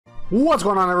What's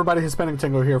going on, everybody? Hispanic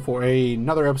Tango here for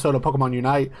another episode of Pokemon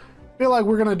Unite. I feel like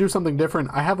we're gonna do something different.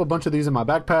 I have a bunch of these in my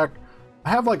backpack. I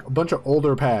have like a bunch of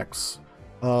older packs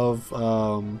of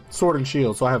Sword and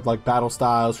Shield. So I have like Battle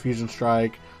Styles, Fusion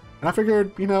Strike, and I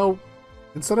figured, you know,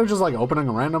 instead of just like opening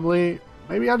them randomly,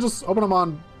 maybe I just open them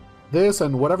on this,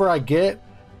 and whatever I get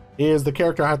is the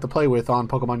character I have to play with on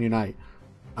Pokemon Unite.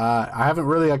 I haven't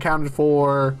really accounted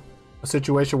for a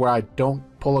situation where I don't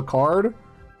pull a card,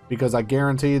 because I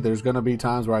guarantee there's going to be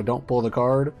times where I don't pull the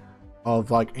card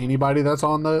of like anybody that's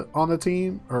on the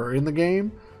team or in the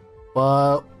game.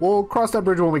 But we'll cross that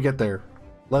bridge when we get there.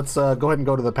 Let's go ahead and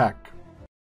go to the pack.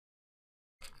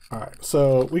 Alright,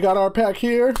 so we got our pack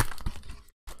here.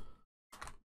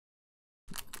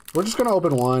 We're just going to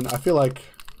open one. I feel like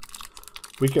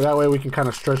that way we can kind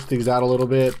of stretch these out a little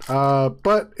bit.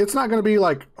 But it's not going to be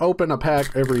like open a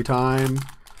pack every time.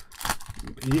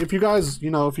 If you guys,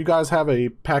 if you guys have a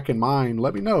pack in mind,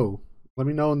 let me know. Let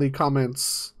me know in the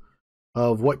comments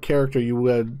of what character you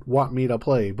would want me to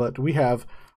play. But we have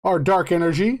our Dark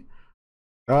Energy.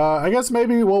 I guess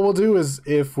maybe what we'll do is,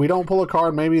 if we don't pull a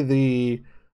card, maybe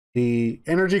the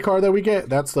energy card that we get,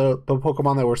 that's the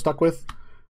Pokemon that we're stuck with.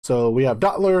 So we have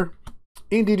Dottler,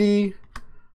 Indeedee,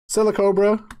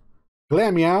 Silicobra,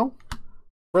 Glameow,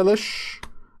 Frillish,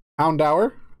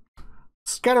 Houndour,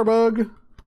 Scatterbug,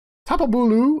 Tapu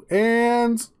Bulu,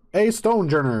 and a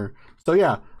Stonejourner. So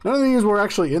yeah, none of these were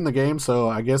actually in the game, so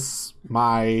I guess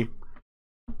my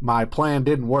plan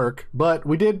didn't work. But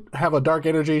we did have a Dark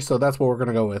Energy, so that's what we're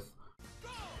gonna go with.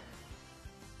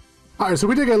 Alright, so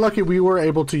we did get lucky. We were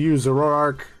able to use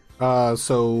Zoroark,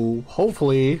 so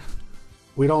hopefully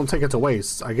we don't take it to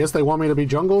waste. I guess they want me to be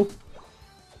jungle.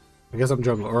 I guess I'm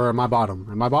jungle, or am I bottom?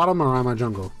 Am I bottom or am I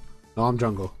jungle? No, I'm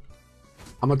jungle.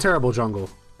 I'm a terrible jungle.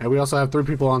 And we also have 3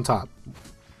 people on top.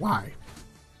 Why?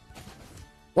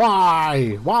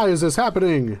 Why? Why is this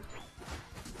happening?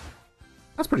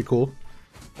 That's pretty cool.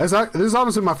 This is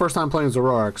honestly my first time playing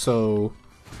Zoroark, so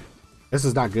this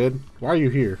is not good. Why are you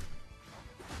here?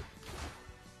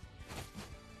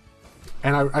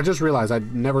 And I just realized I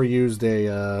never used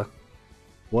a,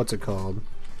 what's it called?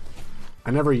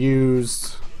 I never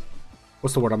used,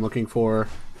 what's the word I'm looking for?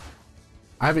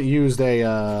 I haven't used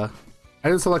a, I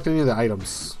didn't select any of the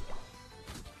items.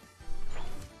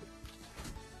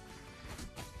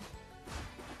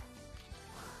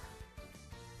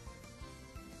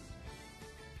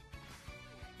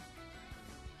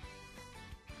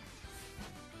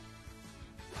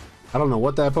 I don't know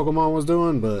what that Pokemon was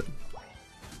doing, but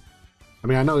I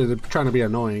mean, I know they're trying to be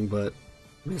annoying, but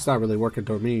it's not really working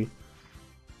toward me.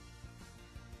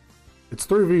 It's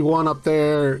 3v1 up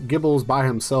there. Gibble's by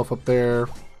himself up there.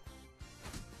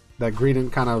 That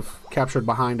Greedent kind of captured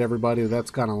behind everybody. That's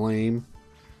kind of lame.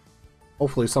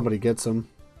 Hopefully somebody gets him.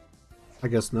 I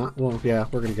guess not. Well, yeah,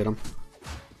 we're gonna get him.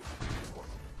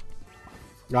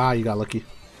 Ah, you got lucky.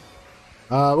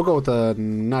 We'll go with the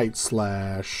Night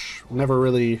Slash. Never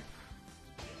really...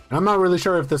 I'm not really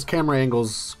sure if this camera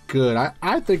angle's good.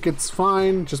 I think it's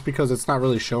fine, just because it's not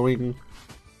really showing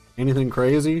anything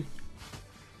crazy.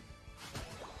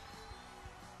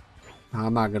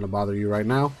 I'm not gonna bother you right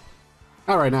now.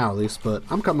 Not right now, at least, but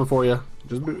I'm coming for you.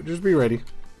 Just be ready.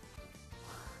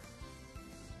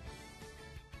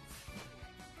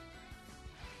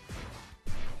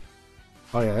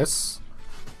 Oh yeah,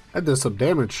 that did some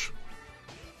damage.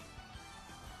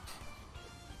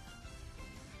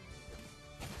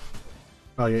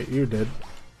 Oh yeah, you're dead.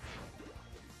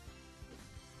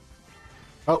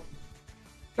 Oh.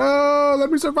 No,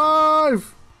 let me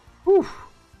survive! Whew.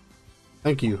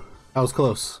 Thank you. That was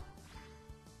close.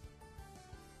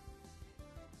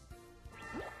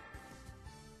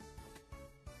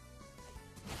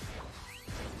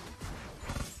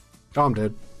 Oh, I'm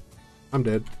dead. I'm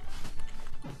dead.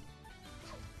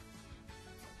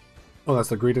 Oh, that's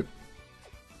the Greedent.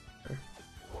 Okay.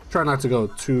 Try not to go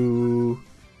too...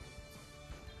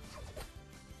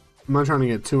 I'm not trying to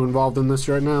get too involved in this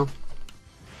right now,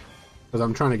 because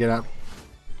I'm trying to get out.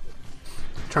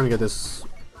 Trying to get this.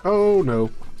 Oh no.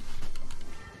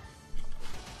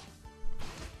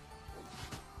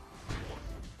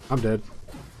 I'm dead.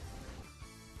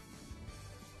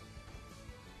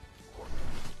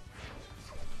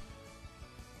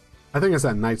 I think it's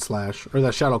that Night Slash, or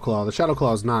that Shadow Claw. The Shadow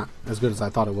Claw is not as good as I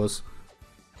thought it was.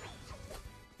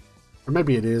 Or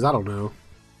maybe it is, I don't know.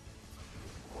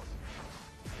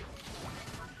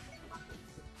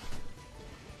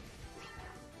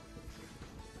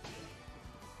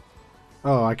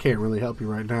 Oh, I can't really help you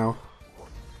right now.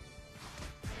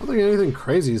 I don't think anything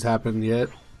crazy has happened yet.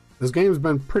 This game's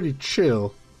been pretty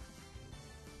chill.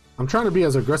 I'm trying to be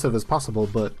as aggressive as possible,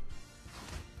 but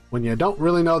when you don't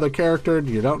really know the character,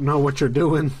 you don't know what you're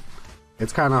doing,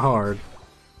 it's kind of hard.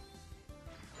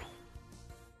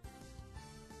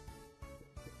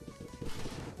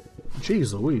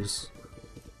 Jeez Louise.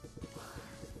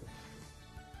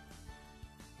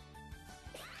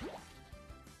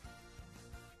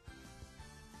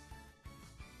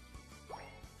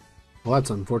 Well, that's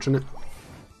unfortunate.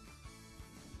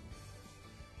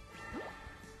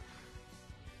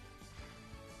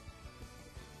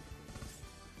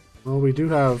 Well, we do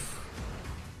have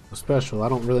a special. I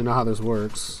don't really know how this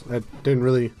works. That didn't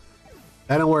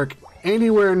work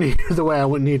anywhere near the way I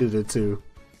would needed it to.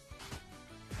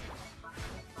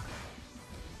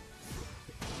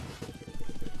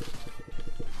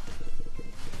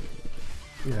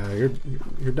 Yeah,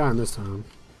 you're dying this time.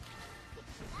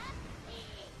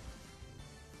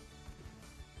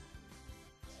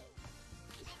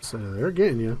 So they're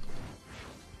getting you.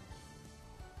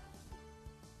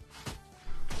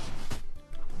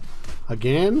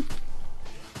 Again?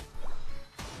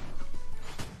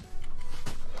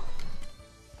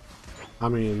 I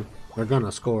mean, they're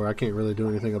gonna score. I can't really do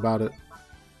anything about it.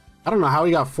 I don't know how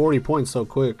he got 40 points so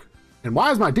quick. And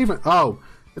why is my defense... Oh,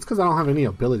 it's because I don't have any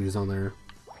abilities on there.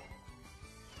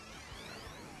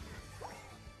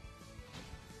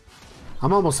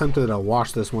 I'm almost tempted to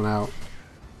wash this one out.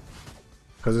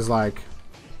 Because it's like...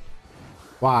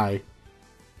 Why?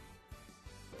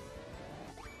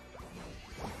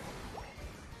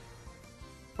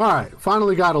 Alright,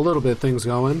 finally got a little bit of things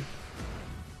going.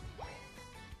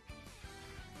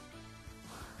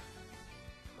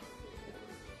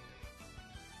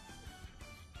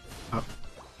 Oh.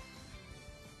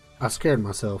 I scared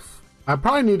myself. I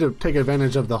probably need to take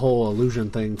advantage of the whole illusion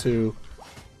thing too.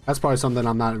 That's probably something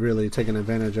I'm not really taking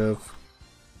advantage of.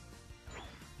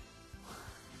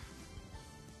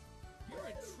 You're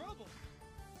in trouble.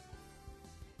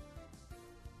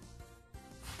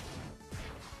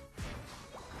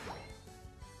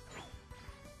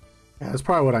 Yeah, that's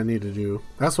probably what I need to do.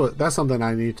 That's something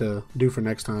I need to do for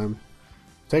next time.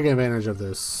 Take advantage of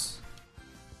this.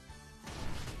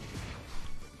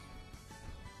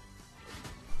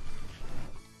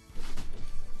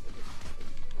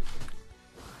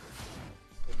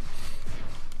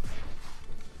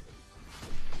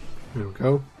 There we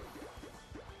go.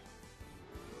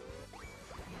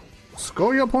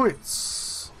 Score your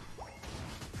points.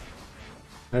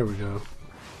 There we go.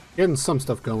 Getting some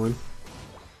stuff going.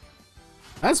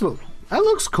 That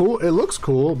looks cool. It looks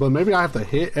cool, but maybe I have to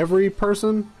hit every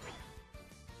person.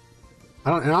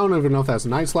 I don't even know if that's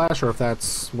Night Slash or if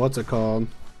that's what's it called.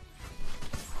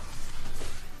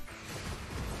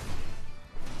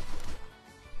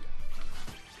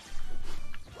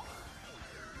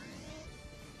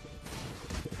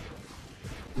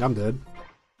 I'm dead.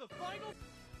 The final.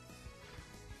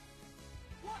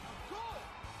 What? Go!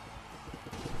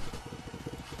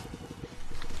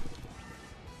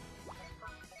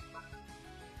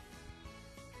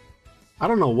 I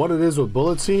don't know what it is with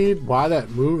Bullet Seed, why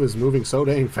that move is moving so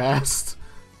dang fast.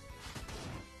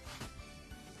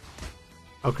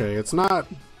 Okay, it's not.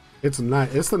 It's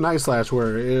the Night Slash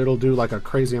where it'll do like a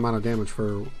crazy amount of damage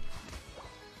for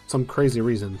some crazy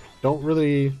reason. Don't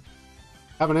really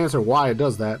have an answer why it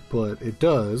does that, but it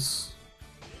does.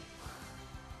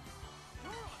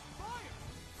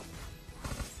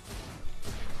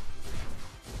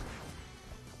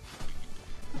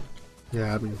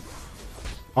 Yeah, I mean,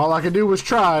 all I could do was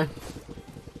try.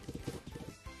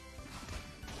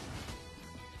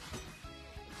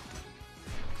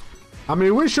 I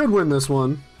mean, we should win this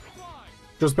one,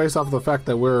 just based off of the fact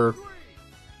that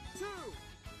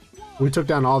we took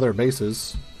down all their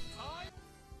bases.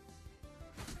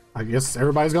 I guess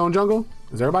everybody's going jungle?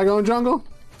 Is everybody going jungle?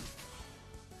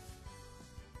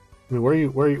 I mean, where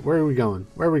are we going?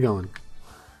 Where are we going?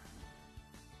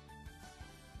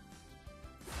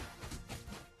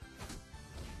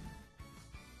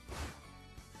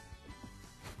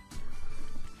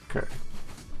 Okay.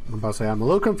 I'm about to say, I'm a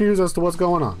little confused as to what's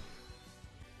going on.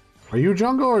 Are you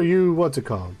jungle or are you, what's it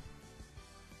called?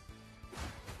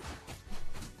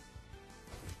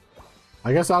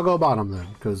 I guess I'll go bottom then,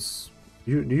 because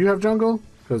do you have jungle?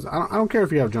 Because I don't care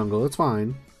if you have jungle, it's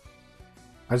fine.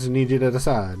 I just need you to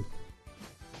decide.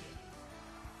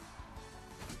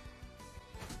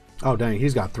 Oh dang,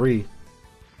 he's got 3.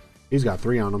 He's got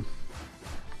 3 on him.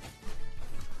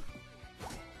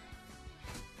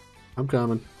 I'm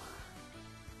coming.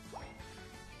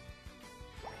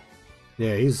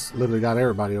 Yeah, he's literally got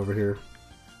everybody over here.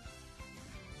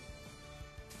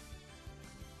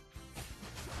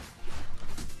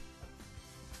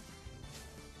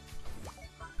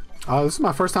 This is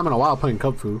my first time in a while playing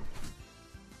Kung Fu.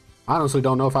 Honestly,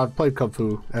 don't know if I've played Kung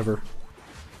Fu ever.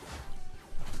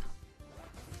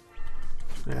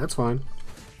 Yeah, that's fine.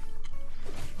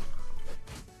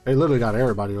 They literally got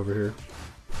everybody over here.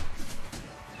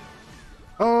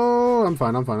 Oh, I'm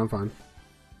fine, I'm fine, I'm fine.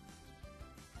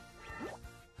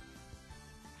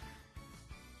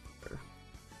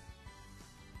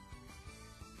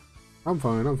 I'm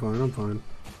fine, I'm fine, I'm fine.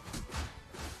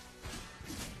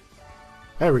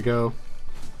 There we go.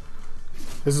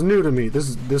 This is new to me.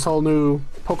 This whole new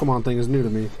Pokemon thing is new to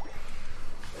me.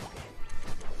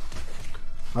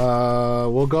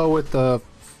 We'll go with the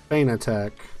feint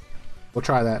attack. We'll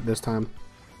try that this time.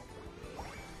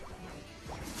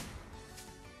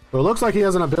 But it looks like he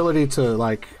has an ability to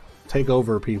like take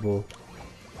over people,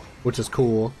 which is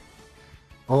cool.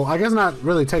 Well, I guess not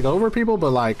really take over people,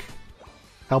 but like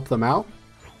help them out.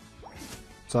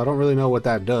 So I don't really know what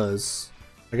that does.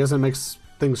 I guess it makes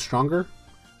things stronger.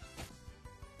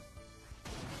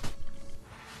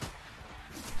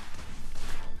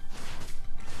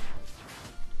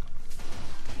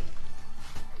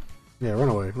 Yeah, run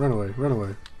away, run away, run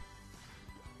away.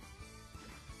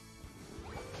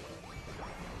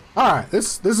 Alright,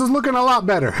 this is looking a lot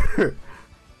better.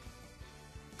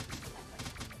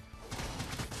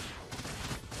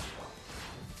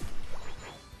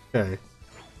 Okay.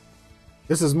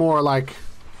 This is more like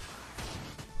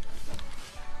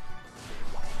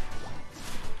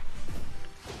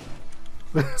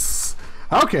this.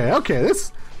 Okay, okay,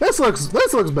 this looks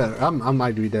better. I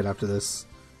might be dead after this.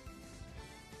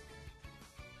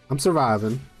 I'm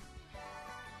surviving.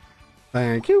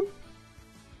 Thank you.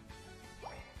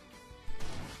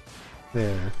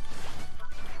 Yeah.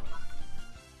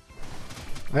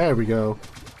 There we go.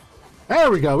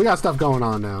 There we go. We got stuff going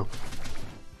on now.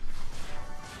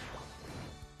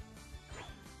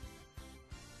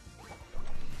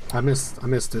 I missed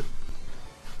it.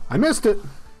 I missed it.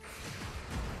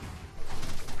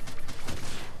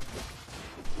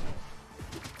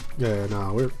 Yeah,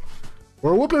 no,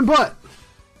 we're whooping butt.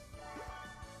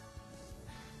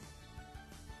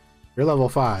 You're level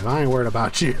 5. I ain't worried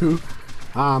about you.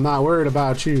 I'm not worried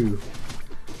about you.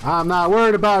 I'm not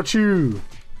worried about you.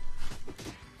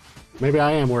 Maybe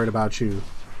I am worried about you.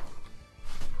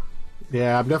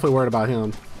 Yeah, I'm definitely worried about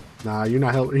him. Nah, you're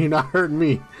not hurting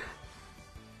me.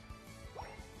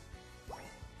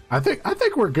 I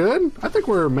think we're good. I think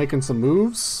we're making some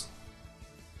moves.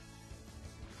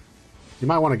 You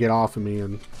might want to get off of me,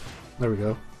 and there we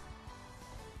go.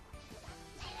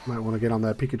 Might want to get on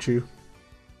that Pikachu.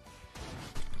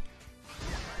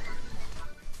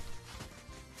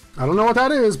 I don't know what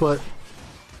that is, but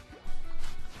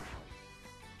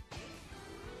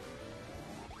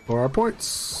for our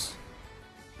points.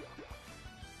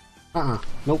 Nope.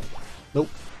 Nope.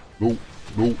 Nope.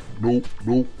 Nope. Nope.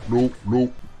 Nope. Nope.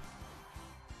 Nope.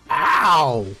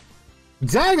 Ow!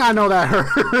 Dang, I know that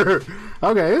hurt.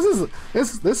 Okay,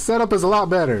 this setup is a lot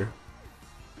better.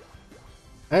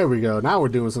 There we go. Now we're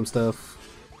doing some stuff.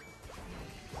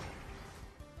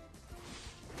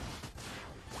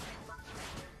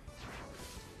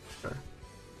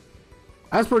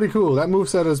 That's pretty cool. That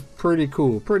moveset is pretty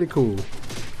cool. Pretty cool.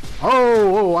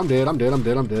 Oh, I'm dead. I'm dead. I'm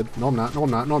dead. I'm dead. No, I'm not. No,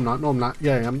 I'm not. No, I'm not. No, I'm not.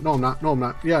 Yeah, I am. No, I'm not. No, I'm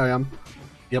not. Yeah, I am.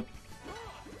 Yep.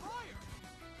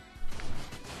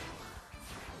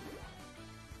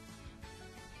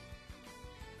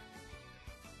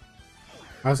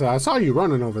 I saw you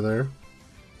running over there.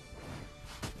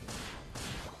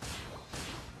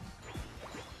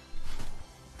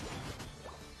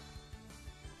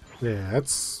 Yeah,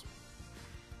 that's...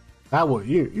 That would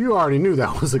you already knew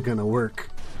that wasn't gonna work.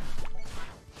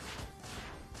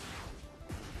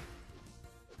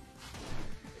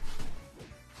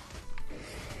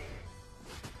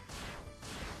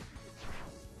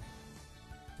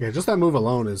 Yeah, just that move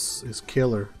alone is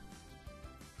killer.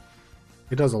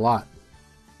 It does a lot.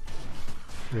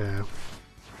 Yeah.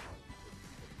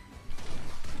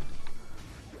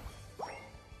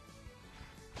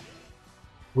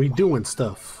 We doing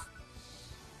stuff.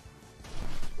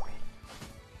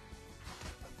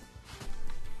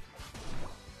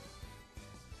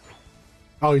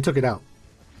 Oh, he took it out.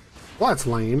 Well, that's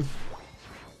lame.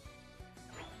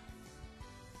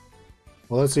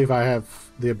 Well, let's see if I have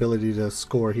the ability to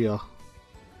score here.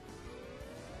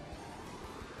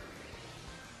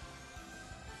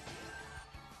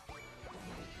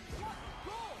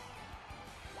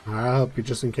 I'll help you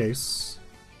just in case.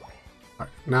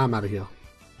 Alright, now I'm out of here.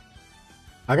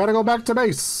 I gotta go back to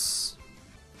base.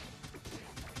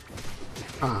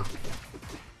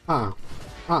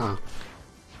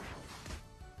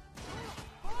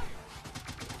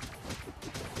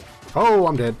 Oh,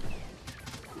 I'm dead.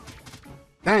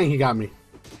 Dang, he got me.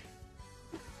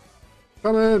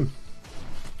 Come in.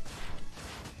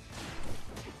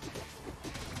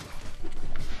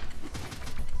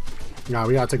 Nah,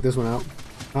 we gotta take this one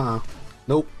out.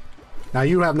 Nope. Now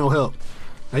you have no help.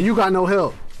 Now you got no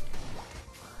help.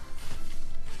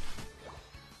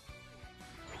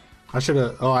 I should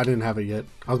have. Oh, I didn't have it yet.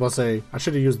 I was about to say I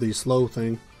should have used the slow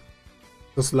thing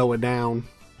to slow it down.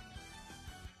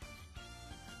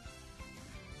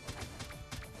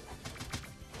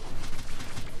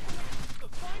 The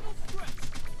final stretch.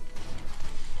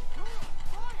 You're on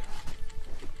fire.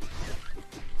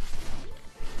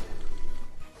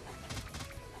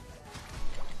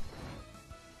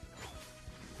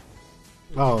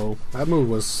 Oh, that move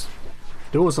was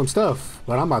doing some stuff,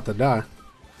 but I'm about to die.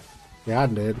 Yeah,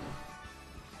 I'm dead.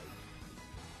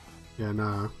 Yeah,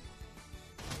 nah.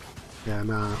 Yeah,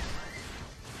 nah.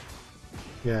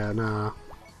 Yeah, nah.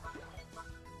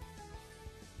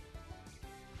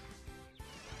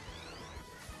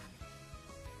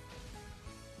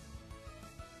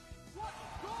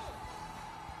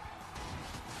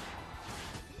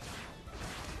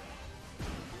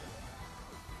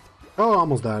 Oh, I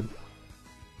almost died.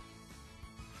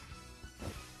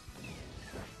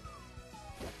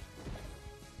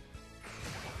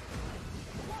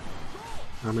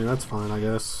 I mean, that's fine, I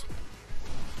guess.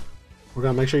 We're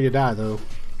gonna make sure you die, though.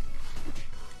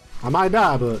 I might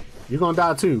die, but you're gonna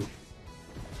die too.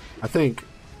 I think.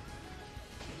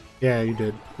 Yeah, you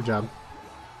did. Good job.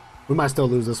 We might still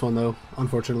lose this one, though,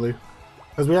 unfortunately.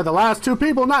 Because we had the last two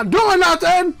people not doing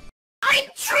nothing! I'm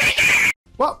triggered!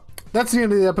 Well, that's the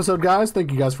end of the episode, guys.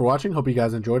 Thank you guys for watching. Hope you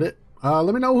guys enjoyed it.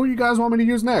 Let me know who you guys want me to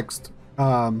use next.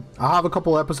 I'll have a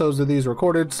couple episodes of these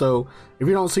recorded, so if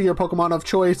you don't see your Pokemon of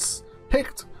choice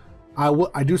picked,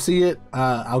 I do see it.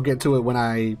 I'll get to it when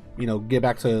I, get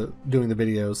back to doing the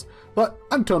videos. But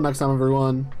until next time,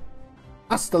 everyone,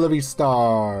 hasta la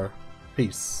vista.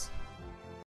 Peace.